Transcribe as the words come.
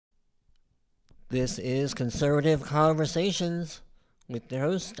This is Conservative Conversations with their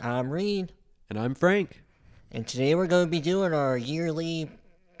host. I'm Reid. And I'm Frank. And today we're going to be doing our yearly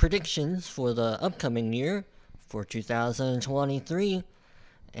predictions for the upcoming year for 2023.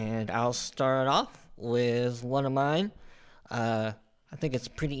 And I'll start off with one of mine. I think it's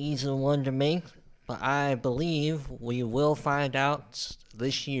a pretty easy one to make, but I believe we will find out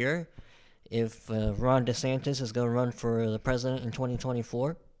this year if Ron DeSantis is going to run for the president in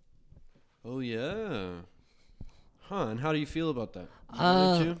 2024. Oh, yeah. Huh, and how do you feel about that?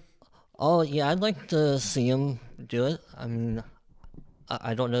 Oh, yeah, I'd like to see him do it. I mean,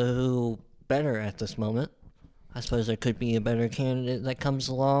 I don't know who better at this moment. I suppose there could be a better candidate that comes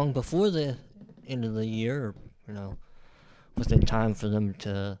along before the end of the year, or, within time for them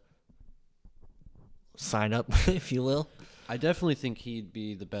to sign up, if you will. I definitely think he'd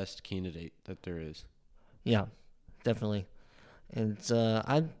be the best candidate that there is. Yeah, definitely. And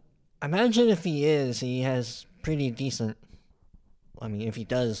I imagine if he is, he has pretty decent... I mean, if he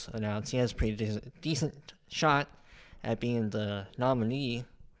does announce, he has a pretty decent shot at being the nominee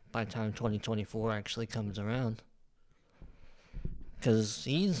by the time 2024 actually comes around. Because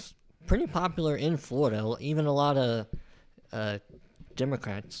he's pretty popular in Florida. Even a lot of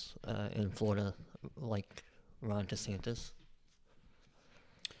Democrats in Florida like Ron DeSantis.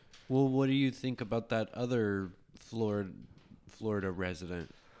 Well, what do you think about that other Florida resident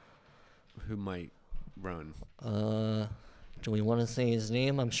who might run? Do we want to say his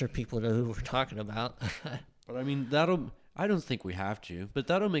name? I'm sure people know who we're talking about. But I mean, I don't think we have to, but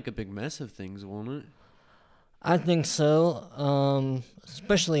that'll make a big mess of things, won't it? I think so,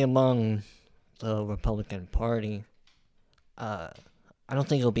 especially among the Republican Party. I don't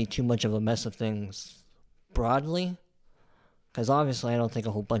think it'll be too much of a mess of things broadly, because obviously I don't think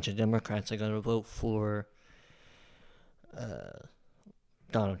a whole bunch of Democrats are going to vote for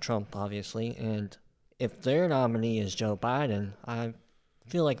Donald Trump, obviously, and if their nominee is Joe Biden, I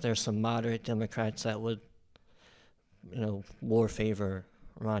feel like there's some moderate Democrats that would, more favor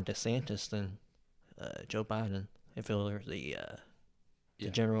Ron DeSantis than Joe Biden if it were the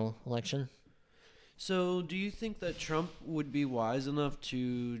general election. So, do you think that Trump would be wise enough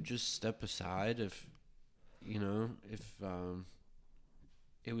to just step aside if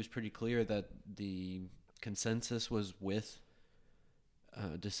it was pretty clear that the consensus was with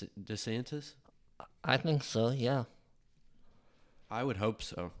DeSantis? I think so, yeah. I would hope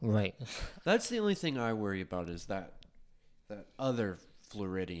so. Right. That's the only thing I worry about is that other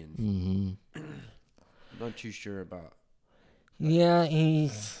Floridian. Mm-hmm. I'm not too sure about. Yeah,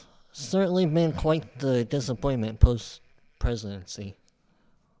 he's certainly been quite the disappointment post-presidency,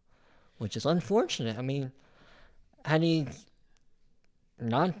 which is unfortunate. I mean, had he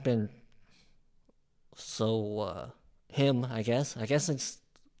not been so him, I guess it's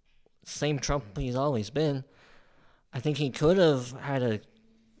same Trump he's always been. I think he could have had a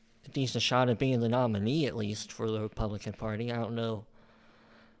decent shot at being the nominee, at least, for the Republican Party. I don't know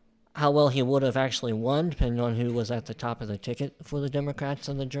how well he would have actually won, depending on who was at the top of the ticket for the Democrats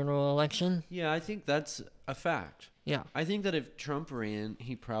in the general election. Yeah, I think that's a fact. Yeah. I think that if Trump ran,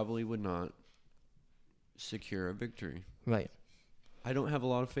 he probably would not secure a victory. Right. I don't have a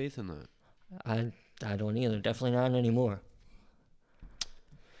lot of faith in that. I don't either. Definitely not anymore.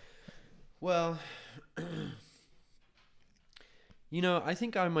 Well, I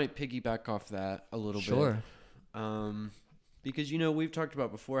think I might piggyback off that a little bit. Sure. Because, we've talked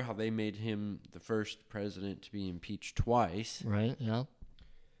about before how they made him the first president to be impeached twice. Right, yeah.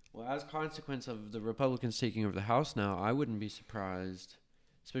 Well, as a consequence of the Republicans taking over the House now, I wouldn't be surprised,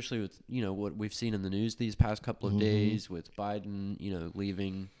 especially with, what we've seen in the news these past couple of days with Biden,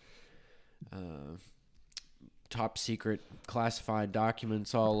 leaving top secret classified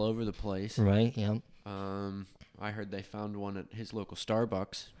documents all over the place. Right, yeah. I heard they found one at his local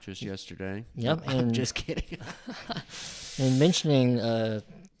Starbucks just yesterday. Yep. I'm just kidding. And mentioning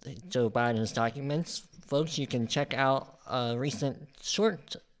Joe Biden's documents, folks, you can check out a recent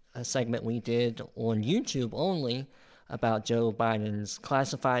short segment we did on YouTube only about Joe Biden's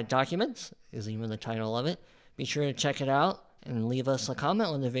classified documents, is even the title of it. Be sure to check it out and leave us a comment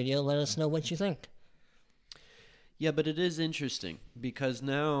on the video. Let us know what you think. Yeah, but it is interesting because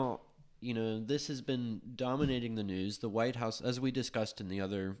now, this has been dominating the news. The White House, as we discussed in the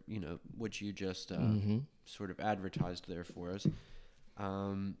other, which you just sort of advertised there for us,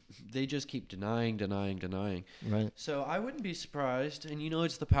 they just keep denying. Right. So I wouldn't be surprised, and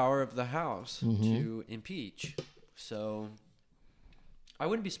it's the power of the House to impeach. So I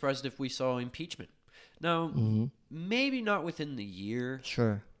wouldn't be surprised if we saw impeachment. Now, maybe not within the year.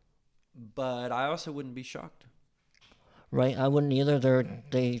 Sure. But I also wouldn't be shocked. Right, I wouldn't either.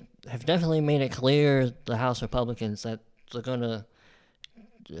 They have definitely made it clear, the House Republicans, that they're going to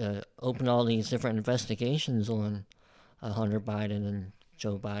open all these different investigations on Hunter Biden and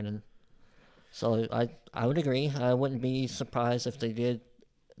Joe Biden. So I would agree. I wouldn't be surprised if they did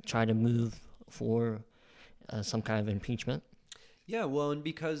try to move for some kind of impeachment. Yeah, well, and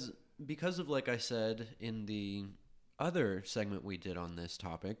because of, like I said in the other segment we did on this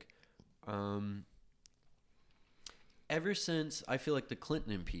topic, ever since I feel like the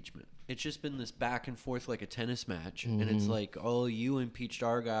Clinton impeachment, it's just been this back and forth like a tennis match, and it's like, oh, you impeached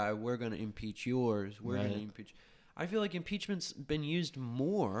our guy, we're gonna impeach yours, we're gonna impeach. I feel like impeachment's been used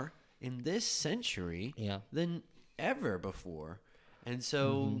more in this century than ever before. And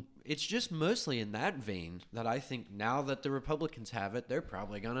so it's just mostly in that vein that I think now that the Republicans have it, they're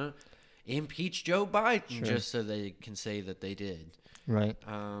probably going to impeach Joe Biden just so they can say that they did. Right.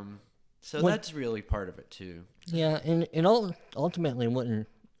 So that's really part of it, too. Yeah, and ultimately wouldn't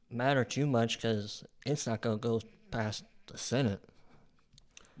matter too much because it's not going to go past the Senate.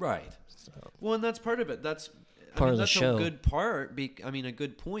 Right. So. Well, and that's part of it. That's part of the show. A good part. A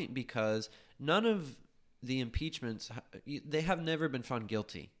good point, because none of the impeachments, they have never been found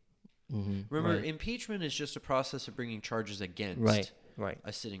guilty. Remember, impeachment is just a process of bringing charges against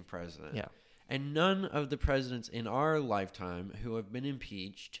a sitting president. Yeah. And none of the presidents in our lifetime who have been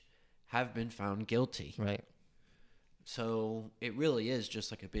impeached have been found guilty. Right. So it really is just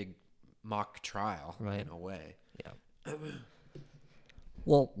like a big mock trial in a way. Yeah.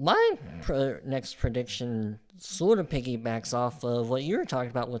 Well, my next prediction sort of piggybacks off of what you were talking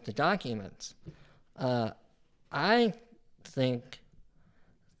about with the documents. I think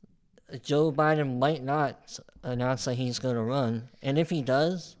Joe Biden might not announce that he's going to run. And if he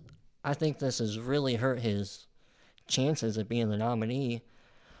does, I think this has really hurt his chances of being the nominee.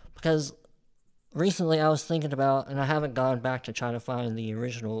 Because recently I was thinking about, and I haven't gone back to try to find the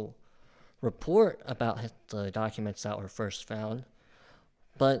original report about the documents that were first found.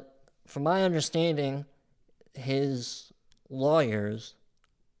 But from my understanding, his lawyers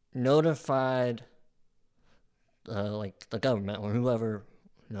notified like the government or whoever,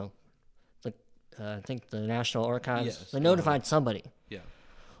 I think the National Archives, yes, they notified somebody. Yeah.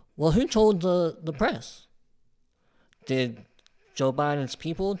 Well, who told the press? Did Joe Biden's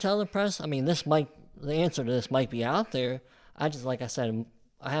people tell the press? I mean, the answer to this might be out there. Like I said,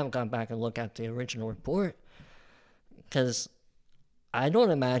 I haven't gone back and looked at the original report because I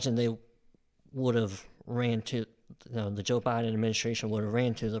don't imagine they would have the Joe Biden administration would have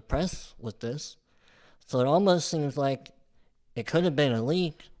ran to the press with this. So it almost seems like it could have been a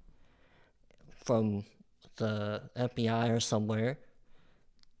leak from the FBI or somewhere.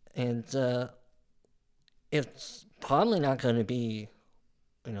 And it's probably not going to be,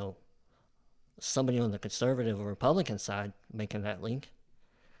 somebody on the conservative or Republican side making that leak.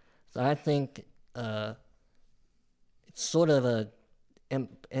 So I think it's sort of a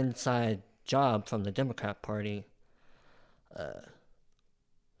inside job from the Democrat Party,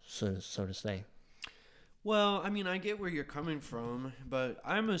 so to say. Well, I mean, I get where you're coming from, but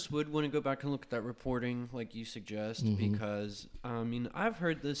I almost would want to go back and look at that reporting like you suggest, because, I've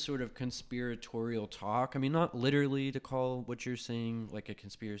heard this sort of conspiratorial talk. I mean, not literally to call what you're saying like a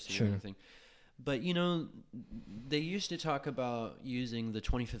conspiracy or anything, but, they used to talk about using the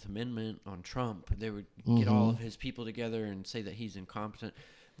 25th Amendment on Trump. They would get all of his people together and say that he's incompetent.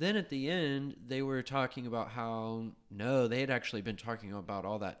 Then at the end, they were talking about how, no, they had actually been talking about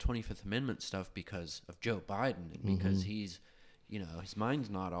all that 25th Amendment stuff because of Joe Biden and because he's, his mind's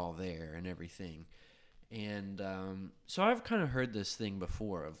not all there and everything. And so I've kind of heard this thing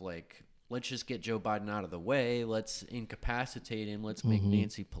before of like, let's just get Joe Biden out of the way. Let's incapacitate him. Let's make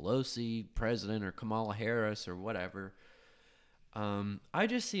Nancy Pelosi president or Kamala Harris or whatever. I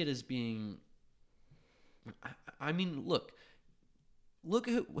just see it as being, look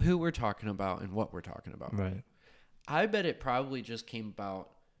at who we're talking about and what we're talking about. Right. I bet it probably just came about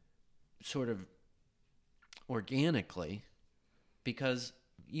sort of organically because,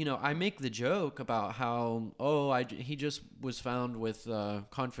 I make the joke about how, he just was found with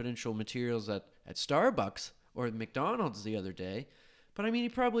confidential materials at Starbucks or McDonald's the other day. But, he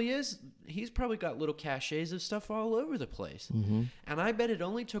probably is. He's probably got little caches of stuff all over the place. And I bet it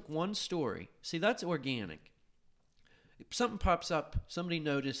only took one story. See, that's organic. Something pops up, somebody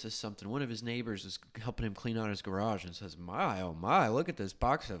notices something. One of his neighbors is helping him clean out his garage and says, oh my, look at this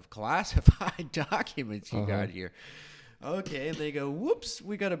box of classified documents you got here. Okay, and they go, whoops,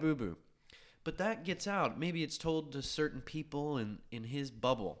 we got a boo-boo. But that gets out. Maybe it's told to certain people in his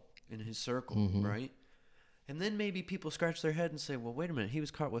bubble, in his circle, right? And then maybe people scratch their head and say, well, wait a minute, he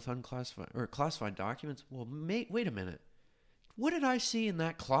was caught with unclassified or classified documents. Well, wait a minute. what did I see in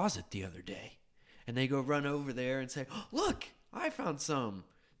that closet the other day? And they go run over there and say, oh, look, I found some.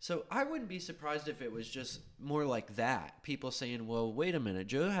 So I wouldn't be surprised if it was just more like that. People saying, well, wait a minute,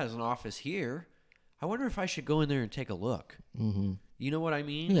 Joe has an office here. I wonder if I should go in there and take a look. Mm-hmm. You know what I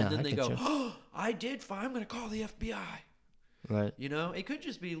mean? Yeah, and then I they get go, you. oh, I did find, I'm going to call the FBI. Right. You know, it could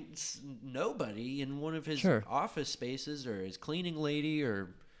just be nobody in one of his Sure. office spaces or his cleaning lady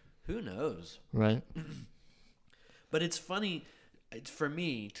or who knows. Right. But it's funny for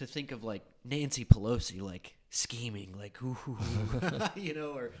me to think of like Nancy Pelosi, like scheming, like, you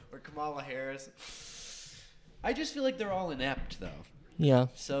know, or Kamala Harris. I just feel like they're all inept, though. Yeah.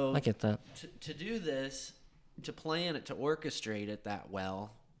 So I get that. To do this, to plan it, to orchestrate it that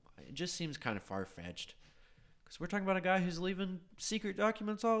well, it just seems kind of far-fetched. Because we're talking about a guy who's leaving secret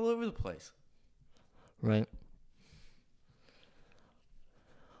documents all over the place. Right.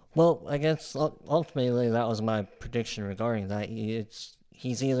 Well, I guess ultimately that was my prediction regarding that.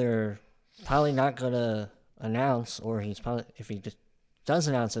 He's either probably not going to announce, or he's probably, if he does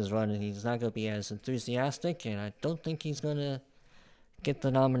announce his run, he's not going to be as enthusiastic, and I don't think he's going to get the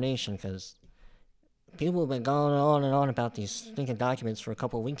nomination, because people have been going on and on about these stinking documents for a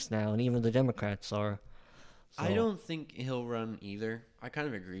couple of weeks now, and even the Democrats are. So. I don't think he'll run either. I kind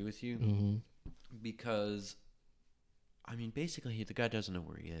of agree with you, because, I mean, basically the guy doesn't know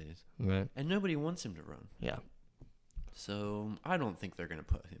where he is. Right. And nobody wants him to run. Yeah. So I don't think they're going to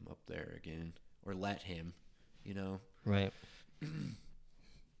put him up there again, or let him, you know. Right.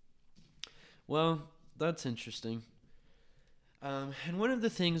 Well, that's interesting. And one of the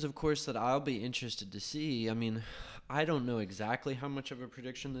things, of course, that I'll be interested to see, I mean, I don't know exactly how much of a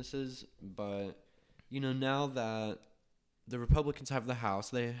prediction this is, but, you know, now that the Republicans have the House,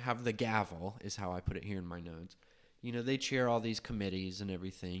 they have the gavel, is how I put it here in my notes. You know, they chair all these committees and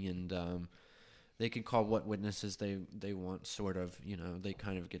everything, and they can call what witnesses they want, sort of, you know, they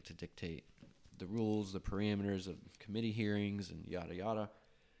kind of get to dictate the rules, the parameters of committee hearings, and yada, yada.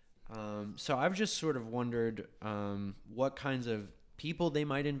 So I've just sort of wondered what kinds of people they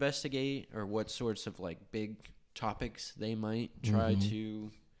might investigate, or what sorts of like big topics they might try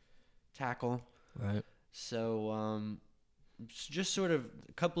to tackle. Right. So just sort of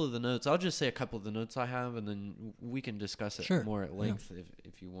a couple of the notes. I'll just say a couple of the notes I have, and then we can discuss it more at length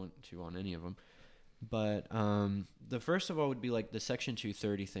if you want to on any of them. But the first of all would be like the Section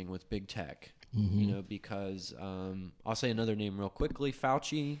 230 thing with big tech. You know, because I'll say another name real quickly,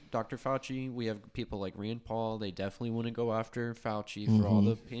 Fauci, Dr. Fauci. We have people like Rand Paul. They definitely want to go after Fauci for all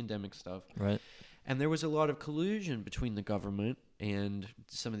the pandemic stuff. Right. And there was a lot of collusion between the government and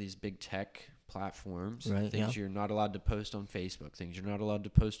some of these big tech platforms. Right, things you're not allowed to post on Facebook, things you're not allowed to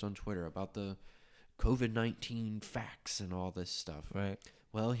post on Twitter about the COVID-19 facts and all this stuff. Right.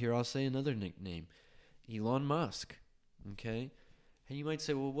 Well, here I'll say another nickname, Elon Musk. Okay? And you might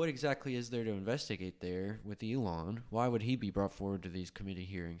say, well, what exactly is there to investigate there with Elon? Why would he be brought forward to these committee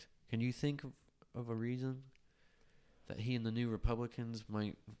hearings? Can you think of a reason that he and the new Republicans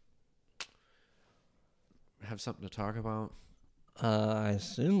might have something to talk about? I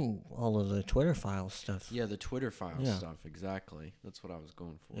assume all of the Twitter file stuff. Yeah, the Twitter file stuff, exactly. That's what I was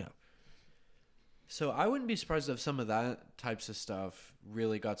going for. Yeah. So I wouldn't be surprised if some of that types of stuff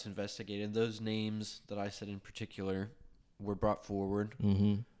really got investigated. Those names that I said in particular were brought forward.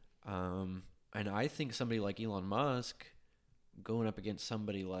 And I think somebody like Elon Musk going up against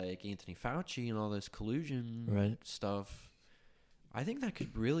somebody like Anthony Fauci and all this collusion stuff, I think that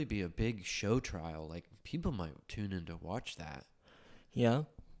could really be a big show trial. Like, people might tune in to watch that. Yeah.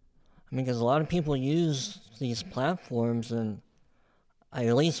 I mean, because a lot of people use these platforms, and I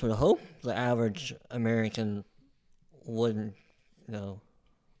at least would hope the average American wouldn't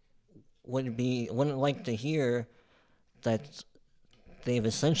like to hear that they've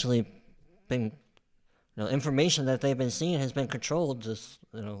essentially been, information that they've been seeing has been controlled this,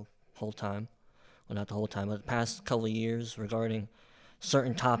 whole time. Well, not the whole time, but the past couple of years regarding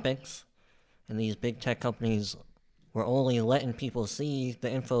certain topics. And these big tech companies were only letting people see the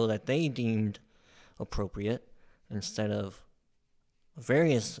info that they deemed appropriate instead of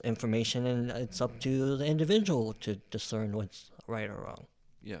various information, and it's up to the individual to discern what's right or wrong.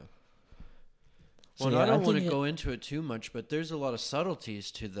 Yeah. So, well, I don't want to go into it too much, but there's a lot of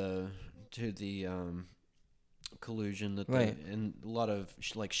subtleties to the collusion that and a lot of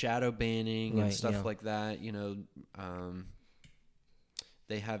like shadow banning and stuff like that.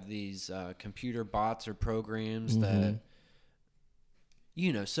 They have these computer bots or programs that.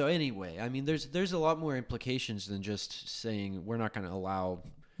 So anyway, I mean, there's a lot more implications than just saying we're not going to allow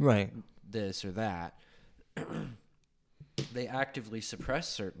this or that. They actively suppress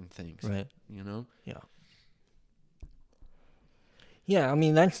certain things. Right. Yeah. Yeah, I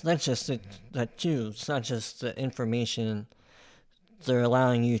mean that's just it, that too. It's not just the information they're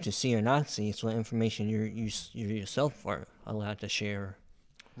allowing you to see or not see. It's what information you yourself are allowed to share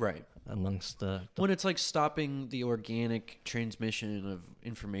Right. amongst the When it's like stopping the organic transmission of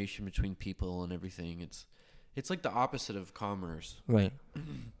information between people and everything, it's like the opposite of commerce. right.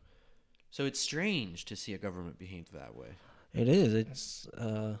 So it's strange to see a government behave that way. It is. It's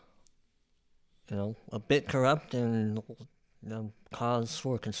a bit corrupt and cause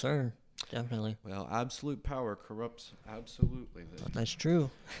for concern. Definitely. Well, absolute power corrupts absolutely. That's true.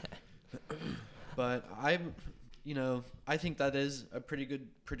 But I think that is a pretty good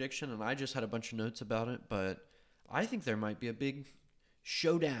prediction, and I just had a bunch of notes about it, but I think there might be a big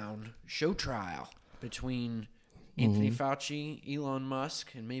show trial between Anthony Fauci, Elon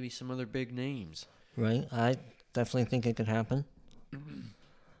Musk, and maybe some other big names. Right. I definitely think it could happen.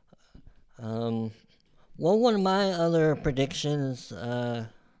 Well, one of my other predictions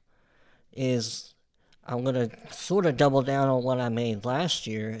is I'm going to sort of double down on what I made last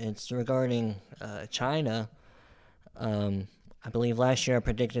year. It's regarding China. I believe last year I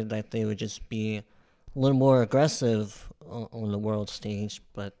predicted that they would just be a little more aggressive on the world stage,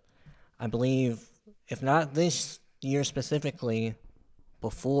 but I believe, if not this year specifically,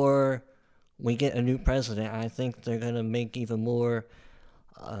 before we get a new president, I think they're going to make even more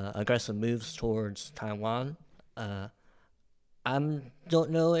aggressive moves towards Taiwan. I don't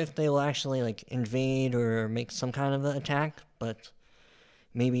know if they will actually invade or make some kind of an attack, but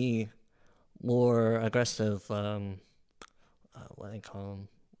maybe more aggressive, what do they call them,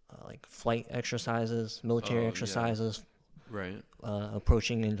 flight exercises, military exercises, yeah. Right.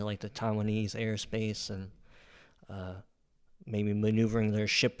 Approaching into the Taiwanese airspace and maybe maneuvering their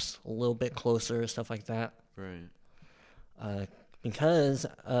ships a little bit closer, stuff like that. Right. Because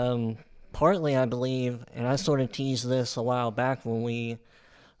partly, I believe, and I sort of teased this a while back when we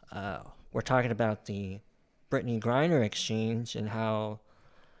were talking about the Brittany Griner exchange and how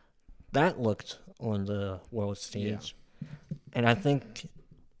that looked on the world stage. Yeah. And I think,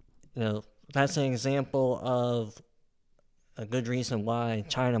 that's an example of a good reason why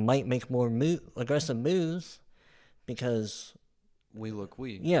China might make more aggressive moves, because we look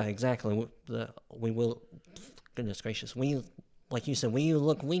weak. Yeah, exactly. We will. Goodness gracious, like you said, we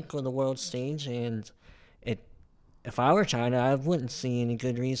look weak on the world stage, and if I were China, I wouldn't see any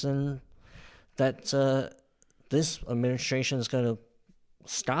good reason that this administration is going to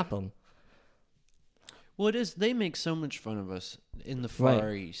stop them. Well, it is. They make so much fun of us in the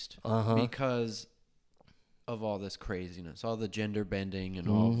Far East because of all this craziness, all the gender bending and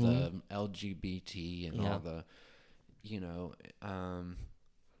all the LGBT and all the,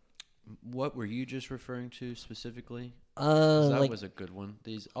 what were you just referring to specifically? That was a good one.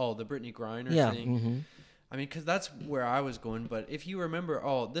 The Brittany Griner thing. Mm-hmm. I mean, because that's where I was going. But if you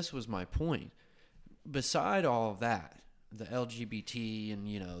remember, this was my point. Beside all of that, the LGBT and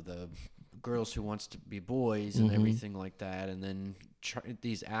the girls who wants to be boys and everything like that, and then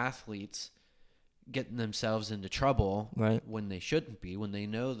these athletes getting themselves into trouble when they shouldn't be, when they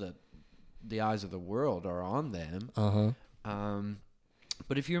know that the eyes of the world are on them.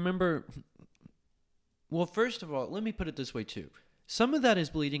 But if you remember, well, first of all, let me put it this way too. Some of that is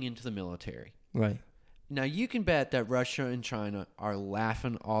bleeding into the military. Right. Now, you can bet that Russia and China are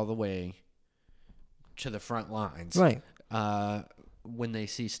laughing all the way to the front lines. Right. When they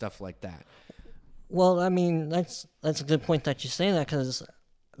see stuff like that. Well, I mean, that's a good point that you say that, because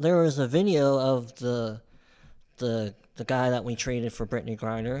there was a video of the guy that we traded for Brittany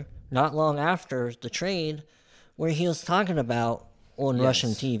Griner not long after the trade, where he was talking about on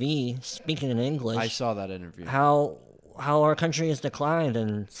Russian TV, speaking in English. I saw that interview. How our country has declined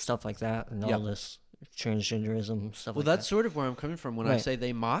and stuff like that, and all this transgenderism stuff. Well, that's sort of where I'm coming from when I say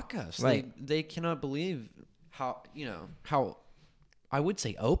they mock us. Right. They cannot believe how I would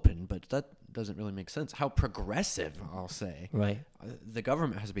say open, but that doesn't really make sense. How progressive, I'll say. Right. The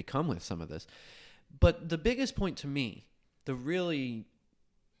government has become with some of this. But the biggest point to me, the really,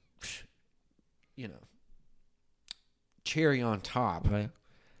 cherry on top,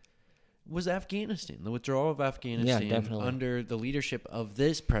 was Afghanistan. The withdrawal of Afghanistan under the leadership of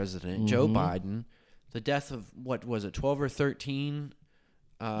this president, Joe Biden. The death of, what was it, 12 or 13?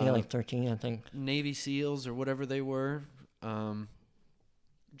 13, I think. Navy SEALs or whatever they were.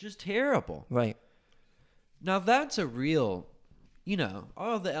 Just terrible. Right. Now, that's a real,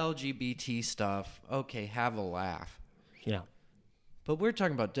 all the LGBT stuff, okay, have a laugh. Yeah. But we're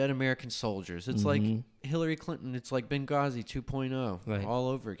talking about dead American soldiers. It's like Hillary Clinton. It's like Benghazi 2.0 all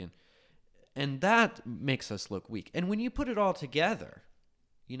over again. And that makes us look weak. And when you put it all together,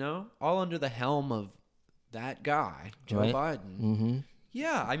 all under the helm of that guy, Joe Right. Biden. Mm-hmm.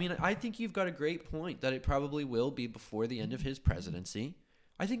 Yeah, I mean, I think you've got a great point that it probably will be before the end of his presidency.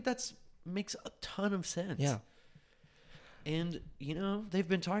 I think that's makes a ton of sense. Yeah. And, they've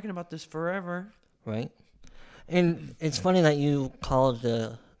been talking about this forever. Right. And it's funny that you called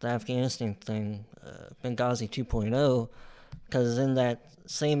the Afghanistan thing Benghazi 2.0, because in that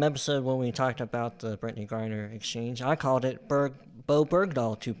same episode when we talked about the Brittany Griner exchange, I called it Bo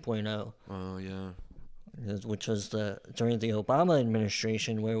Bergdahl 2.0. Oh, yeah. Which was during the Obama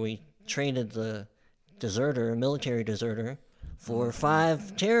administration, where we traded the military deserter, for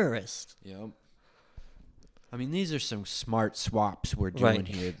 5 terrorists. Yep. I mean, these are some smart swaps we're doing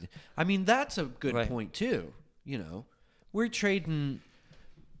here. I mean, that's a good point, too. We're trading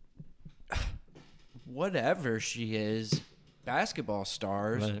whatever she is, basketball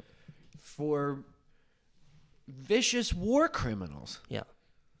stars, for vicious war criminals. Yeah.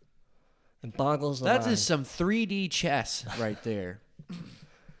 It boggles the mind. mind. That is some 3D chess right there.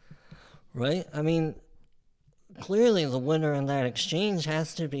 Right? I mean, clearly the winner in that exchange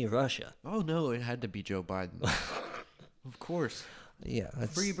has to be Russia. Oh, no, it had to be Joe Biden. Of course. Yeah.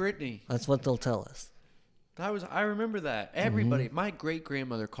 Free Britney. That's what they'll tell us. I remember that. Everybody, my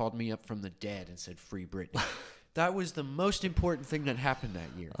great-grandmother called me up from the dead and said, "Free Britney." That was the most important thing that happened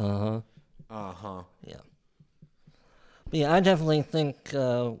that year. Uh-huh. Uh-huh. Yeah. But yeah, I definitely think,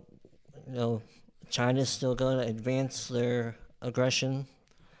 China's still going to advance their aggression,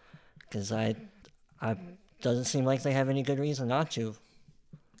 because I doesn't seem like they have any good reason not to.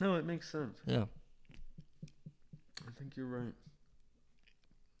 No, it makes sense. Yeah. I think you're right.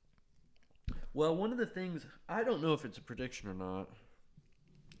 Well, one of the things, I don't know if it's a prediction or not,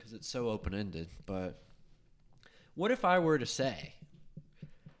 because it's so open-ended, but what if I were to say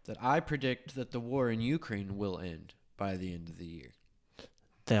that I predict that the war in Ukraine will end by the end of the year?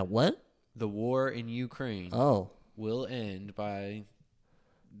 That what? The war in Ukraine will end by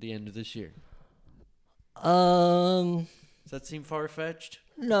the end of this year. Does that seem far-fetched?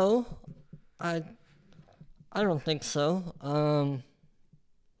 No. I don't think so.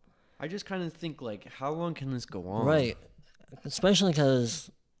 I just kind of think, like, how long can this go on? Right. Especially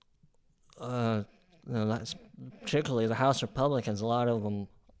because, that's particularly the House Republicans, a lot of them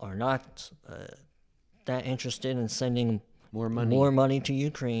are not that interested in sending more money to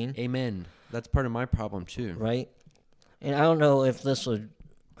Ukraine. Amen. That's part of my problem, too. Right. And I don't know if this would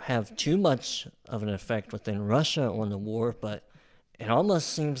have too much of an effect within Russia on the war, but it almost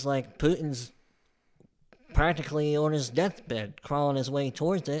seems like Putin's practically on his deathbed, crawling his way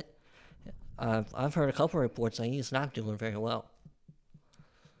towards it. I've heard a couple of reports that he's not doing very well.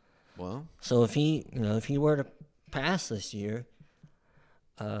 Well, so if he were to pass this year,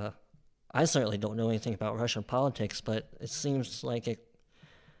 I certainly don't know anything about Russian politics, but it seems like it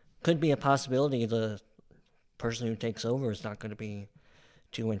could be a possibility the person who takes over is not going to be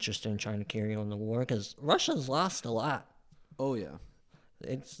too interested in trying to carry on the war, because Russia's lost a lot. Oh yeah,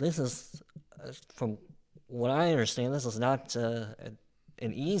 this is from what I understand, this is not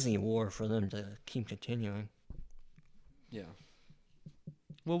an easy war for them to keep continuing. Yeah.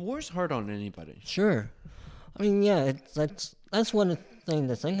 Well, war's hard on anybody. Sure. I mean, yeah, that's one thing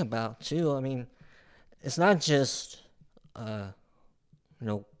to think about too. I mean, it's not just the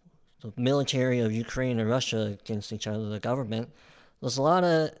military of Ukraine and Russia against each other, the government. There's a lot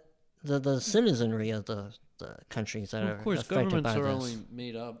of the citizenry of the countries that are affected by this. Of course, governments are only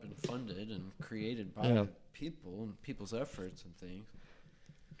made up and funded and created by people and people's efforts and things.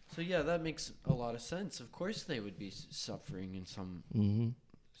 So yeah, that makes a lot of sense. Of course, they would be suffering in some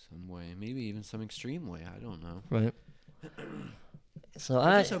way, maybe even some extreme way. I don't know. Right. So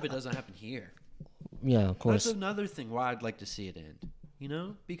I just hope it doesn't happen here. Yeah, of course. That's another thing why I'd like to see it end.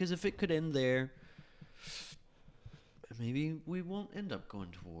 Because if it could end there, maybe we won't end up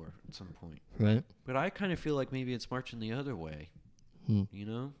going to war at some point. Right. But I kind of feel like maybe it's marching the other way.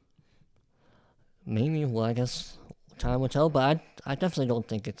 Maybe. Well, I guess time will tell, but I definitely don't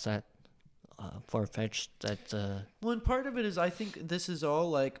think it's that far-fetched. Well, and part of it is I think this is all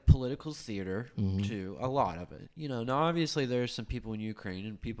like political theater, too. A lot of it. Now obviously there's some people in Ukraine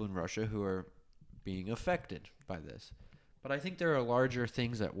and people in Russia who are being affected by this. But I think there are larger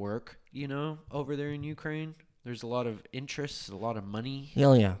things at work, over there in Ukraine. There's a lot of interests, a lot of money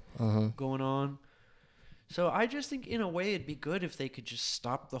going on. So I just think in a way it'd be good if they could just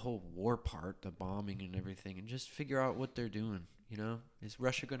stop the whole war part, the bombing and everything, and just figure out what they're doing. Is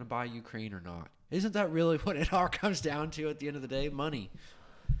Russia going to buy Ukraine or not? Isn't that really what it all comes down to at the end of the day? Money.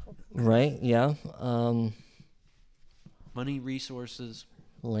 Right, yeah. Money, resources.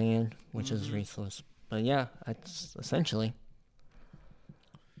 Land, which is resource. But yeah, that's essentially.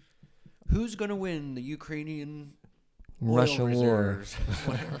 who's going to win the Ukrainian Russia oil war. reserves?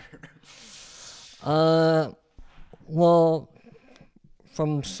 Whatever. Well,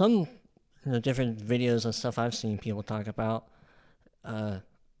 from some different videos and stuff I've seen people talk about,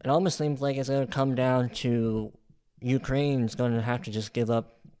 it almost seems like it's going to come down to Ukraine's going to have to just give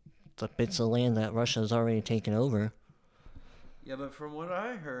up the bits of land that Russia's already taken over. Yeah, but from what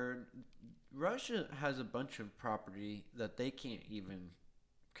I heard, Russia has a bunch of property that they can't even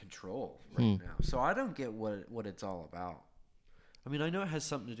control right now. So I don't get what it's all about. I mean, I know it has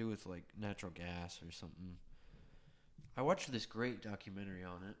something to do with like natural gas or something. I watched this great documentary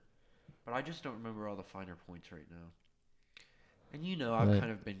on it, but I just don't remember all the finer points right now. And I've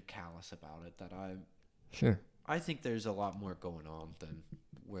kind of been callous about it. That I think there's a lot more going on than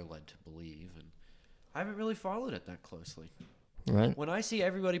we're led to believe, and I haven't really followed it that closely. Right. When I see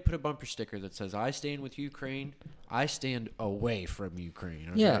everybody put a bumper sticker that says, I stand with Ukraine, I stand away from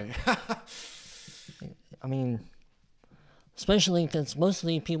Ukraine. Okay? Yeah. I mean, especially because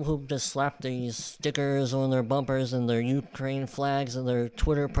mostly people who just slap these stickers on their bumpers and their Ukraine flags and their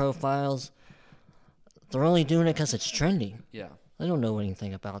Twitter profiles, they're only doing it because it's trending. Yeah. They don't know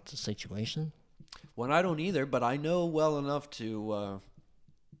anything about the situation. Well, I don't either, but I know well enough to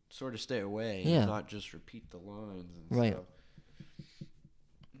sort of stay away and not just repeat the lines and stuff.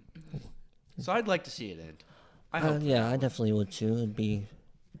 So I'd like to see it end. I hope. Yeah, I definitely would too. It'd be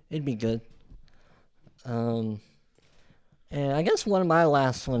good. And I guess one of my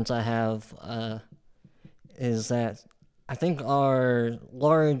last ones I have is that I think our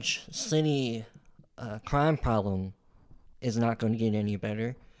large city crime problem is not going to get any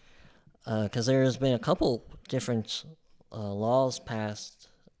better, because there's been a couple different laws passed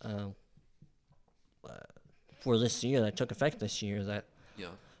for this year that took effect this year that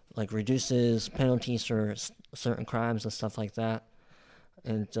like reduces penalties for certain crimes and stuff like that.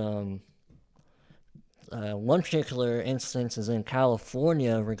 And one particular instance is in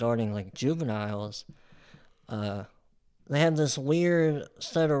California regarding like juveniles. They have this weird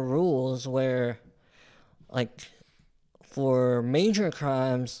set of rules where, like, for major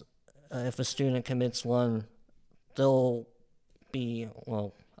crimes, if a student commits one, they'll be,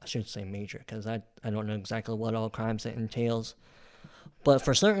 well, I should say major, because I don't know exactly what all crimes it entails. But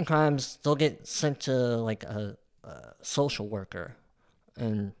for certain crimes, they'll get sent to, like, a social worker.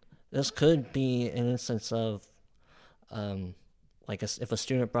 And this could be an instance of, like, if a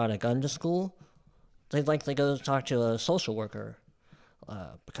student brought a gun to school, they'd likely go talk to a social worker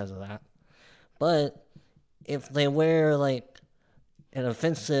because of that. But if they wear, like, an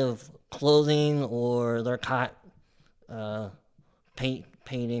offensive clothing, or they're caught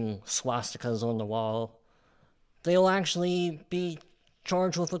painting swastikas on the wall, they'll actually be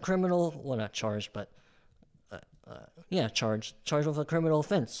charged with a criminal, well, not charged, but charged with a criminal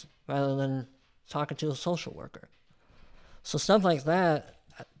offense rather than talking to a social worker. So stuff like that,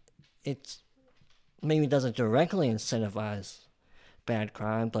 it maybe doesn't directly incentivize bad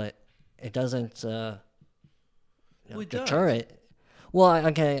crime, but it doesn't deter it. Well,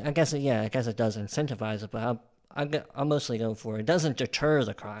 I guess it does incentivize it, but I'm mostly going for it doesn't deter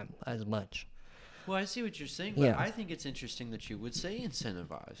the crime as much. Well, I see what you're saying, but I think it's interesting that you would say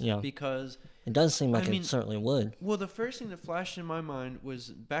incentivize. Yeah. Because it does seem like it certainly would. Well, the first thing that flashed in my mind was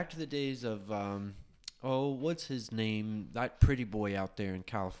back to the days of, what's his name? That pretty boy out there in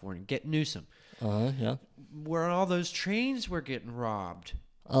California, Newsom. Yeah. Where all those trains were getting robbed.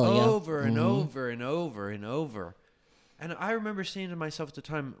 Over and over and over and over. And I remember saying to myself at the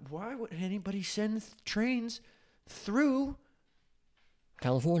time, why would anybody send trains through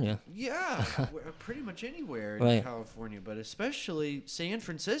California? Yeah, pretty much anywhere in California, but especially San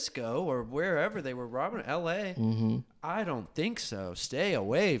Francisco or wherever they were robbing. L.A. I don't think so. Stay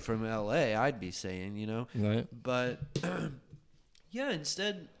away from L.A., I'd be saying, Right. But,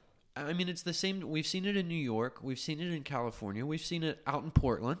 instead, I mean, it's the same. We've seen it in New York. We've seen it in California. We've seen it out in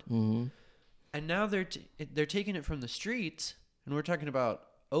Portland. And now they're taking it from the streets, and we're talking about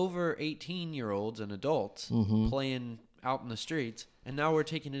over 18-year-olds and adults playing out in the streets, and now we're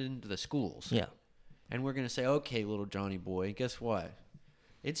taking it into the schools. Yeah. And we're going to say, okay, little Johnny boy, guess what?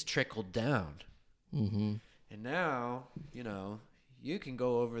 It's trickled down. And now, you can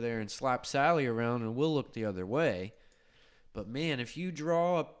go over there and slap Sally around, and we'll look the other way. But, man, if you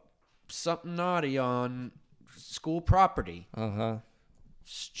draw up something naughty on school property,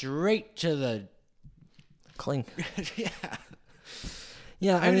 straight to the clink. Yeah.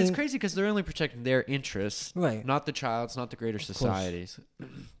 Yeah, I mean, it's crazy because they're only protecting their interests, right? Not the child's, not the greater society's.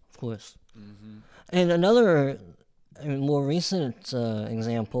 Of course. And another more recent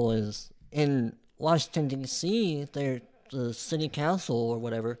example is in Washington, D.C., the city council or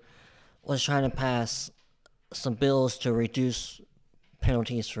whatever was trying to pass some bills to reduce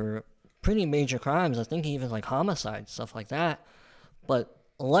penalties for pretty major crimes. I think even like homicide, stuff like that. But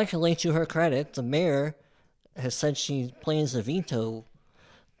luckily, to her credit, the mayor has said she plans to veto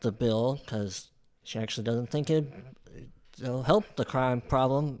the bill because she actually doesn't think it help the crime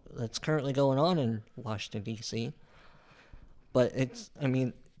problem that's currently going on in Washington, D.C. But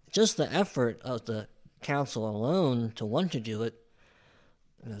just the effort of the council alone to want to do it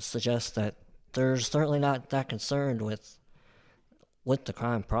suggests that they're certainly not that concerned with the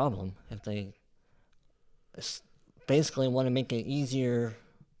crime problem. If they basically want to make it easier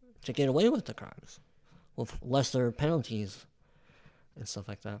to get away with the crimes with lesser penalties and stuff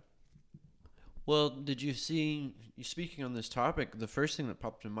like that. Well, did you see, speaking on this topic, the first thing that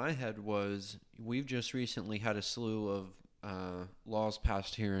popped in my head was we've just recently had a slew of laws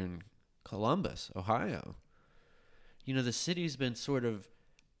passed here in Columbus, Ohio. You know, the city's been sort of,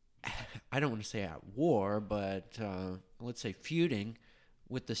 I don't want to say at war, but let's say feuding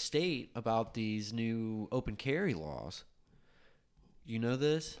with the state about these new open carry laws. You know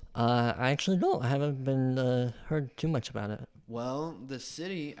this? I actually don't. I haven't been heard too much about it. Well, the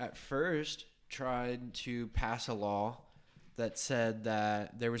city at first tried to pass a law that said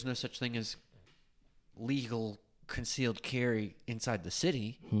that there was no such thing as legal concealed carry inside the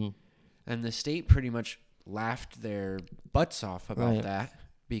city. And the state pretty much laughed their butts off about that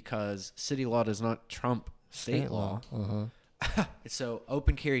because city law does not trump state law. So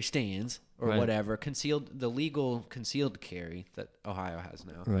open carry stands or whatever, the legal concealed carry that Ohio has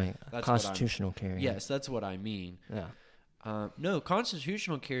now. Right. That's constitutional carry. Yes, that's what I mean. Yeah. No,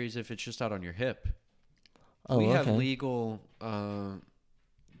 constitutional carry is if it's just out on your hip. Oh, we have legal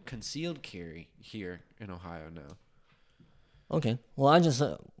concealed carry here in Ohio now. Okay.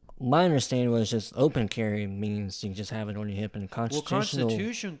 Well, my understanding was just open carry means you can just have it on your hip, and constitutional... Well,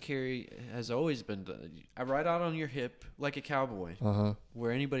 constitutional carry has always been right out on your hip like a cowboy,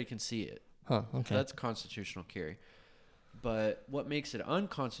 where anybody can see it. Okay. That's constitutional carry. But what makes it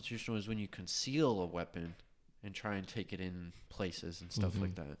unconstitutional is when you conceal a weapon and try and take it in places and stuff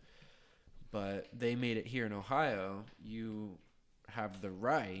like that. But they made it here in Ohio, you have the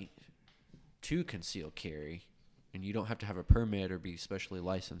right to conceal carry, and you don't have to have a permit or be specially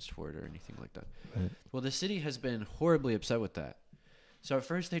licensed for it or anything like that. Right. Well, the city has been horribly upset with that. So at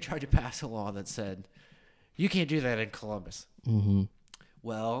first they tried to pass a law that said, you can't do that in Columbus.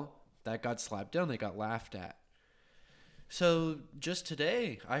 Well, that got slapped down. They got laughed at. So just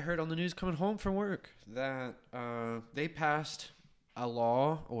today, I heard on the news coming home from work that they passed a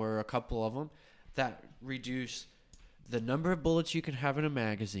law, or a couple of them, that reduce the number of bullets you can have in a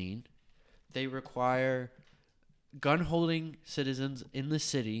magazine. They require gun-holding citizens in the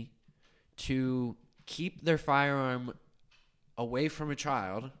city to keep their firearm away from a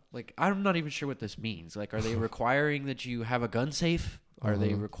child. Like, I'm not even sure what this means. Like, are they requiring that you have a gun safe? Are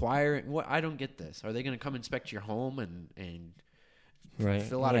they requiring... What? I don't get this. Are they going to come inspect your home and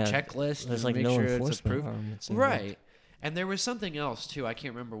fill out a checklist There's and like make no sure it's enforcement approved? Right. And there was something else, too. I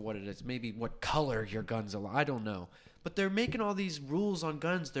can't remember what it is. Maybe what color your gun's allow. I don't know. But they're making all these rules on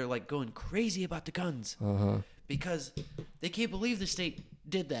guns. They're, like, going crazy about the guns. Because they can't believe the state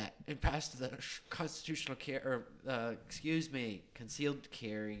did that and passed the constitutional concealed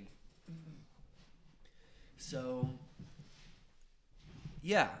carry. So,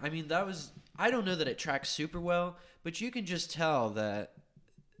 yeah, I mean, I don't know that it tracks super well, but you can just tell that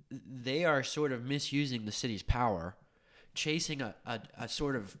they are sort of misusing the city's power, chasing a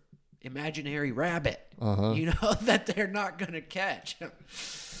sort of imaginary rabbit, that they're not going to catch.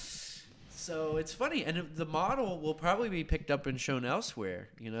 So it's funny, and the model will probably be picked up and shown elsewhere.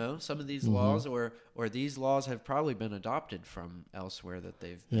 Some of these laws or these laws have probably been adopted from elsewhere that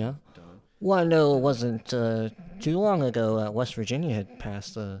they've done. Well, I know it wasn't too long ago West Virginia had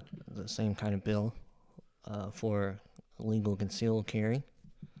passed the same kind of bill for legal concealed carry.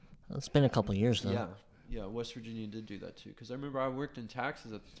 It's been a couple of years though. Yeah, West Virginia did do that too. Because I remember I worked in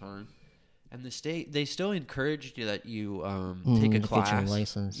taxes at the time. And they still encouraged you that you take a class. Get your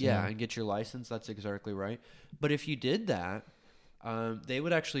license. Yeah, and get your license. That's exactly right. But if you did that, they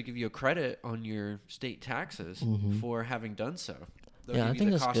would actually give you a credit on your state taxes for having done so. They'll give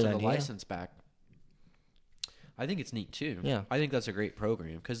you the cost of the license back. I think it's neat too. Yeah. I think that's a great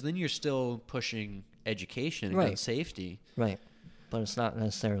program because then you're still pushing education and gun safety. Right. But it's not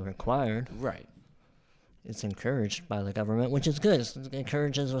necessarily required. Right. It's encouraged by the government, which is good. It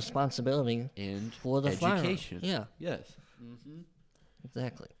encourages responsibility and for the education. Yeah. Yes.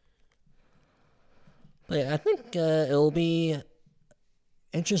 Exactly. But yeah, I think it'll be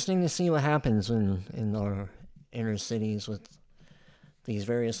interesting to see what happens in our inner cities with these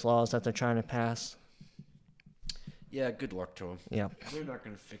various laws that they're trying to pass. Yeah, good luck to them. Yeah. They're not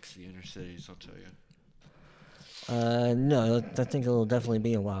going to fix the inner cities, I'll tell you. No, I think it'll definitely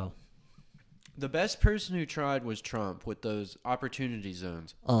be a while. The best person who tried was Trump with those opportunity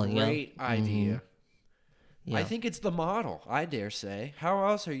zones. Oh, yeah. Great idea. Mm-hmm. Yeah. I think it's the model, I dare say. How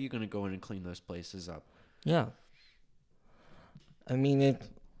else are you going to go in and clean those places up? Yeah. I mean,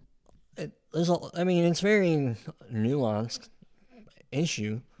 it's very nuanced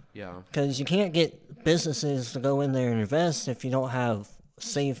issue. Yeah. Because you can't get businesses to go in there and invest if you don't have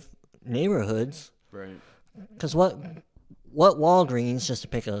safe neighborhoods. Right. Because what Walgreens, just to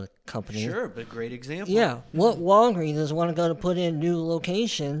pick a company. Sure, but great example. Yeah. What Walgreens is want to go to put in new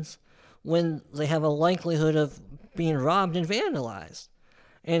locations when they have a likelihood of being robbed and vandalized.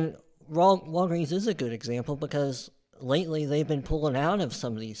 And Walgreens is a good example because lately they've been pulling out of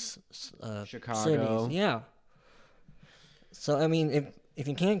some of these Chicago. cities. Yeah. So, I mean, if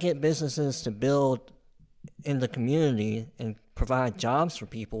you can't get businesses to build in the community and provide jobs for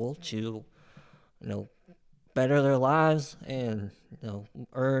people to, better their lives and,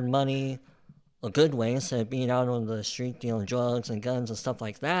 earn money a good way instead of being out on the street dealing drugs and guns and stuff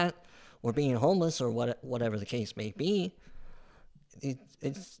like that, or being homeless or whatever the case may be,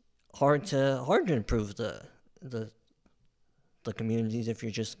 it's hard to improve the communities if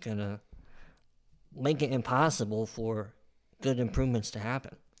you're just gonna make it impossible for good improvements to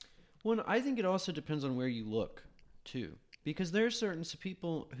happen. Well, I think it also depends on where you look, too. Because there are certain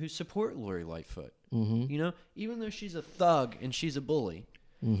people who support Lori Lightfoot. Mm-hmm. Even though she's a thug and she's a bully,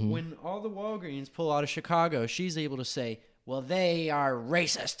 mm-hmm. when all the Walgreens pull out of Chicago, she's able to say, well, they are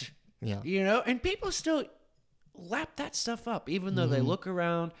racist. Yeah. And people still lap that stuff up, even though they look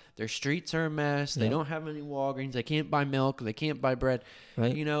around, their streets are a mess, they don't have any Walgreens, they can't buy milk, they can't buy bread.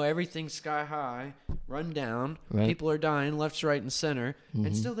 Right. Everything's sky high, run down, people are dying left, right, and center,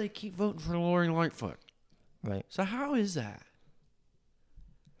 and still they keep voting for Lori Lightfoot. Right. So how is that?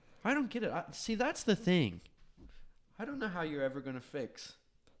 I don't get it. See, that's the thing. I don't know how you're ever going to fix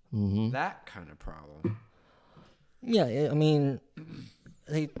that kind of problem. Yeah, I mean,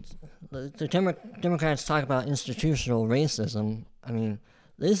 the Democrats talk about institutional racism. I mean,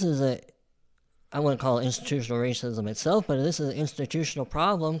 this is I wouldn't call it institutional racism itself, but this is an institutional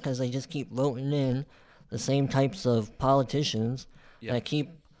problem because they just keep voting in the same types of politicians that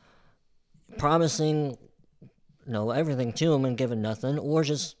keep promising everything to them and giving nothing, or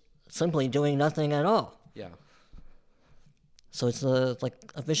just simply doing nothing at all. Yeah. So it's like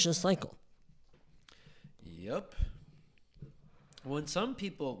a vicious cycle. Yep. When some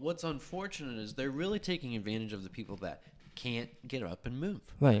people, what's unfortunate is they're really taking advantage of the people that can't get up and move.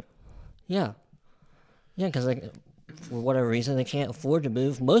 Right. Yeah. Yeah, because for whatever reason they can't afford to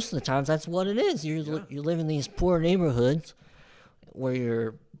move. Most of the times that's what it is. You live in these poor neighborhoods where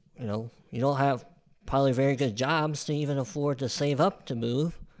you don't have probably very good jobs to even afford to save up to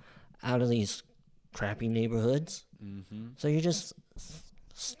move out of these crappy neighborhoods. Mm-hmm. So you're just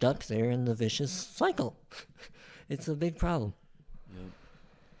stuck there in the vicious cycle. It's a big problem. Yep.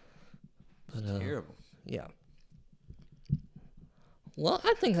 It's terrible. Yeah. Well,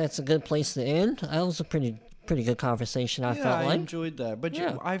 I think that's a good place to end. That was a pretty good conversation. I felt like I enjoyed that. But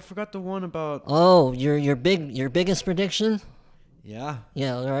I forgot the one about. Oh, your biggest prediction? Yeah.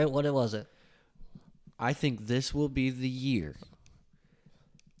 Yeah. All right. What was it? I think this will be the year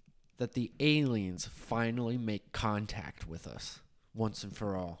that the aliens finally make contact with us once and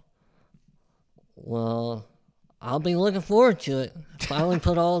for all. Well, I'll be looking forward to it. Finally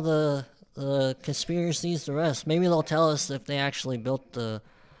put all the conspiracies to rest. Maybe they'll tell us if they actually built the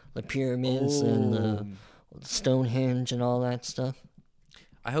pyramids and the Stonehenge and all that stuff.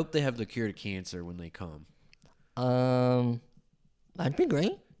 I hope they have the cure to cancer when they come. That'd be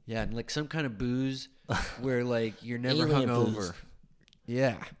great. Yeah, and like some kind of booze where like you're never Alien hungover. booze.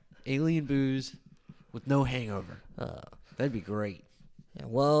 Yeah, alien booze with no hangover. That'd be great. Yeah,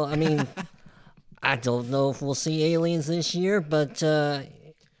 well, I mean, I don't know if we'll see aliens this year, but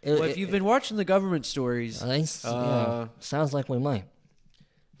if you've been watching the government stories, sounds like we might.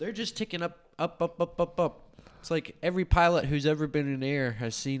 They're just ticking up. It's like every pilot who's ever been in air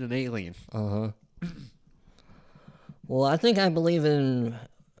has seen an alien. Well, I think I believe in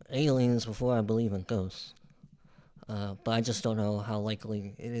aliens before I believe in ghosts. But I just don't know how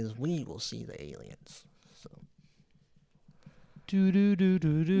likely it is we will see the aliens. So.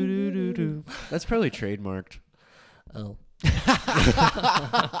 That's probably trademarked. Oh.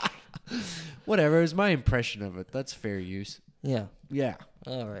 Whatever, it was my impression of it. That's fair use. Yeah. Yeah.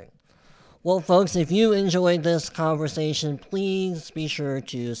 All right. Well, folks, if you enjoyed this conversation, please be sure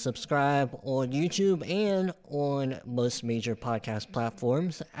to subscribe on YouTube and on most major podcast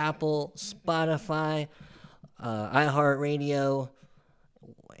platforms: Apple, Spotify, iHeartRadio,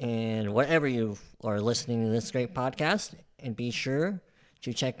 and wherever you are listening to this great podcast. And be sure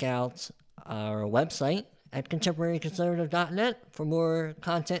to check out our website at contemporaryconservative.net for more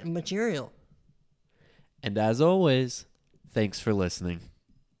content and material. And as always, thanks for listening.